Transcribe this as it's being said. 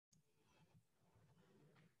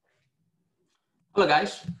Hello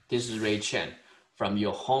guys, this is Chen from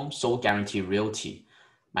your Home Sold Guarantee Realty.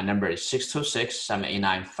 My number is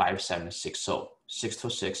 626-789-5760,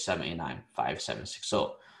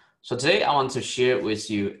 626-789-5760. So today I want to share with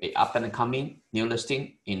you a up and coming new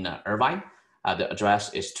listing in Irvine. The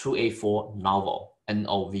address is 284 Novel,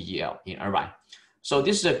 N-O-V-E-L in Irvine. So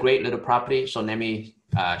this is a great little property. So let me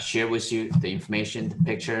share with you the information, the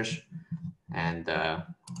pictures, and now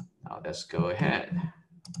let's go ahead.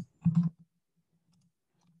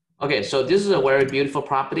 Okay, so this is a very beautiful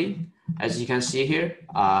property. As you can see here,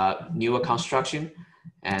 newer construction.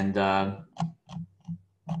 And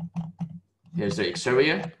here's the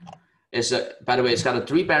exterior. By the way, it's got a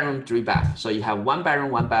 3-bedroom, 3-bath. So you have 1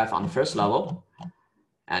 bedroom, 1 bath on the first level.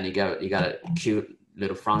 And you got a cute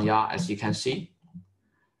little front yard, as you can see.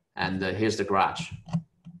 And here's the garage.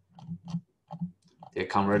 They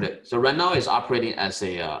converted. So right now it's operating as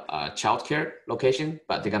a childcare location,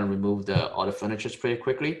 but they're gonna remove all the furniture pretty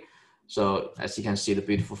quickly. So as you can see, the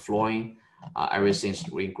beautiful flooring, everything's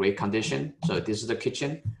in great condition. So this is the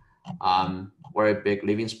kitchen, very big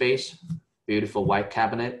living space, beautiful white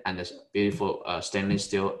cabinet, and this beautiful stainless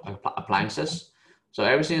steel appliances. So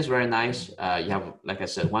everything is very nice. You have, like I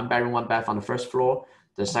said, 1 bedroom, 1 bath on the first floor.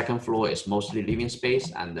 The second floor is mostly living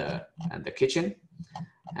space and the kitchen.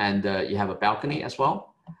 And you have a balcony as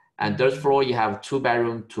well. And third floor, you have 2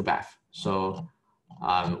 bedroom, 2 bath. So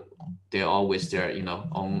they're all with their,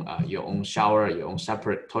 own your own shower, your own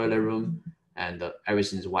separate toilet room, and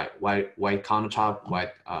everything's white countertop,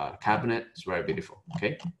 white cabinet. It's very beautiful.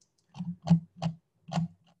 Okay.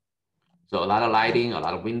 So a lot of lighting, a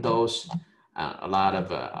lot of windows, a lot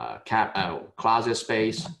of closet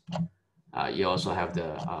space. You also have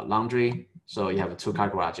the laundry. So you have a 2-car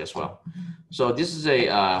garage as well. So this is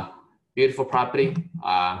a beautiful property.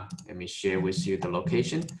 Let me share with you the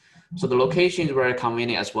location. So the location is very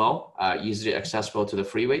convenient as well, easily accessible to the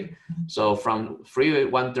freeway. So from Freeway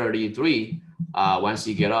 133, once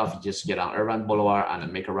you get off, you just get on Irvine Boulevard and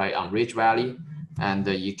make a right on Ridge Valley, and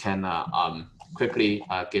you can quickly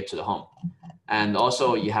get to the home. And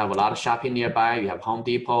also you have a lot of shopping nearby. You have Home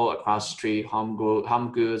Depot across the street, Home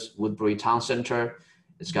Goods, Woodbury Town Center.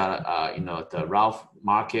 It's got the Ralph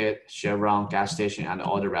Market, Chevron gas station, and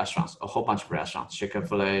all the restaurants, a whole bunch of restaurants,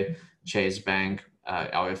 Chick-fil-A, Chase Bank,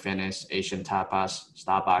 LA Fitness, Asian Tapas,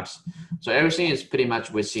 Starbucks. So everything is pretty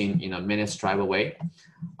much within minutes drive away.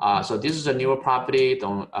 So this is a newer property. The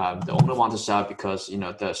owner wants to sell because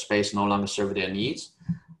the space no longer serves their needs.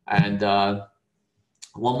 And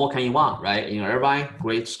what more can you want, right? In Irvine,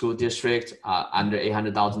 great school district, under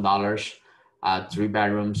 $800,000, 3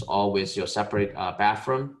 bedrooms, all with your separate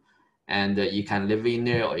bathroom. And you can live in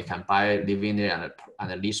there, or you can live in there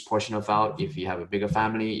and a lease portion of out. If you have a bigger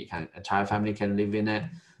family, entire family can live in it.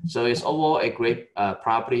 So it's overall a great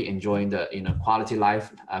property, enjoying the quality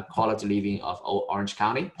life, quality living of Orange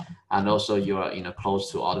County, and also you're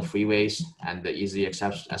close to all the freeways and easily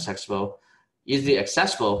accessible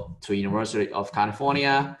to University of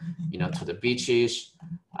California, to the beaches.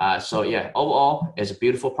 So yeah, overall, it's a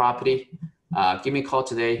beautiful property. Give me a call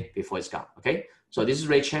today before it's gone. Okay. So this is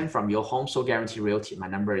Chen from your Home Sold Guarantee Realty. My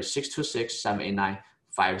number is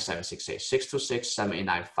 626-789-5768.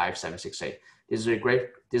 626-789-5768. This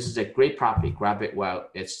is a great property. Grab it while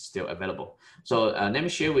it's still available. So let me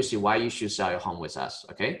share with you why you should sell your home with us.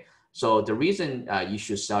 Okay. So the reason you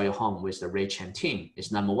should sell your home with the Chen team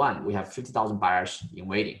is, number 1, we have 50,000 buyers in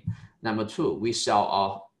waiting. Number 2, we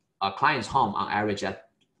sell our client's home on average at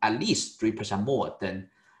least 3% more than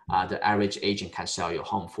the average agent can sell your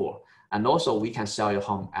home for. And also we can sell your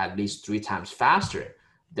home at least 3 times faster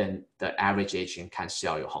than the average agent can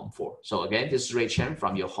sell your home for. So again, this is Chen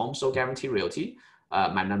from your Home Sold Guarantee Realty.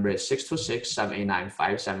 My number is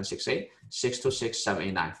 626-789-5768,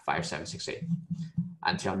 626-789-5768.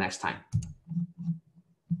 Until next time.